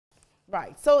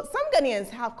Right. So some Ghanaians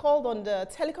have called on the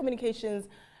telecommunications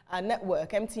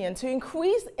network, MTN, to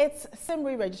increase its SIM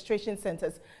re-registration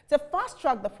centers to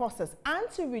fast-track the process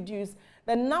and to reduce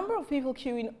the number of people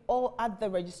queuing all at the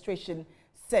registration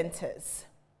centers.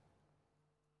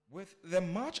 With the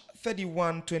March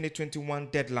 31, 2021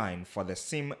 deadline for the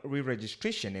SIM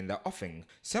re-registration in the offing,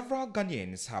 several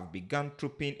Ghanaians have begun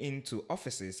trooping into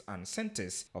offices and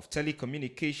centers of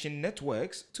telecommunication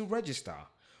networks to register.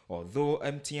 Although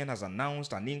MTN has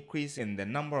announced an increase in the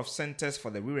number of centers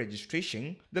for the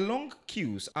re-registration, the long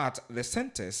queues at the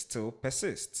centers still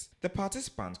persist. The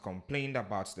participants complained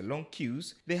about the long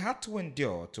queues they had to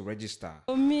endure to register.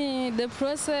 For me, the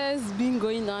process been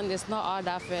going on is not all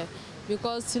that fair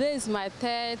because today is my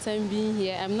third time being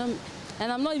here. I'm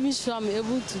not even sure I'm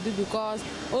able to do because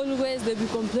always they be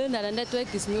complaining that the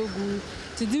network is no good.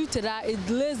 To do to that, it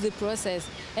delays the process.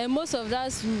 And most of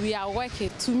us, we are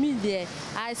working. To me there,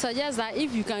 I suggest that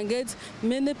if you can get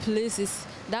many places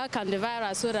that can divide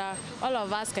us so that all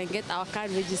of us can get our card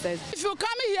registered. If you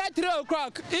come here at 3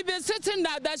 o'clock, if you're sitting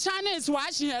there, the channel is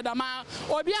watching here, the man,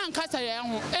 or be on Casa.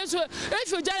 If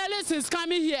your journalist is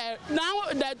coming here, now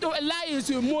the line is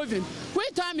moving.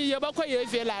 Wait time you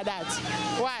feel like that.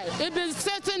 Why? If you're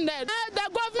sitting there, the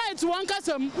government won't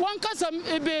custom,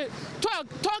 if you talk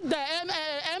the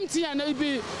MTN,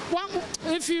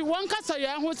 if you want Casa,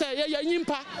 who say, the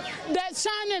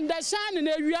shining,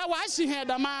 we are watching here,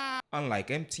 the man. Unlike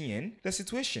MTN, the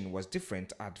situation was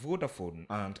different at Vodafone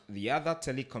and the other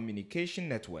telecommunication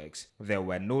networks. There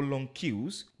were no long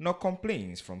queues, nor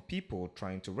complaints from people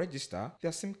trying to register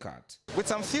their SIM card. With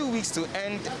some few weeks to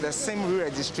end the SIM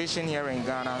re-registration here in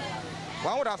Ghana,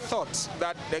 one would have thought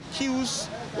that the queues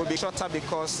would be shorter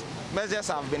because measures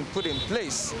have been put in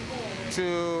place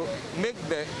to make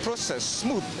the process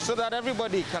smooth so that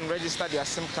everybody can register their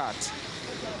SIM card.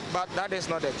 But that is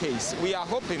not the case. We are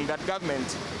hoping that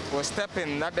government will step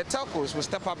in, that the telcos will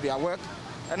step up their work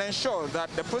and ensure that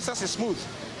the process is smooth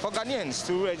for Ghanaians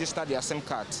to register their SIM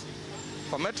card.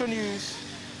 For Metro News,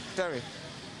 Terry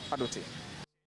Adote.